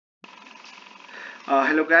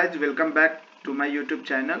Hello guys, welcome back to my YouTube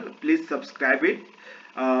channel. Please subscribe it.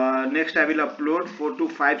 Next I will upload 4 to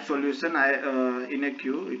 5 solution in a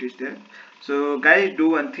queue. It is there. So guys,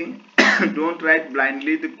 do one thing. Don't write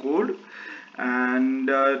blindly the code and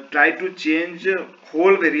try to change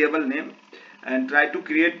whole variable name and try to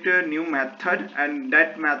create a new method, and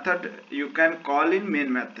that method you can call in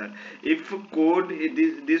main method. If code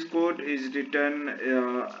this code is written,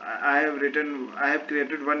 I have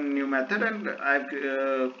created one new method and I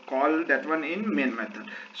have called that one in main method.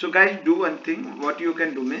 So guys, do one thing. What you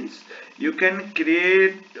can do means, you can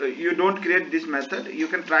create you don't create this method, you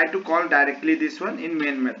can try to call directly this one in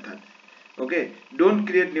main method. Okay, don't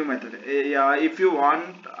create new method. Yeah, if you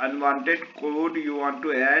want unwanted code you want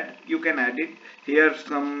to add, you can add it here.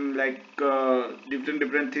 Some like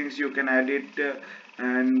different things you can add it,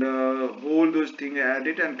 and all those things add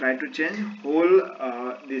it and try to change whole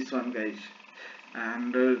this one guys.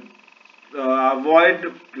 And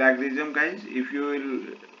avoid plagiarism guys. If you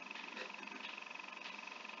will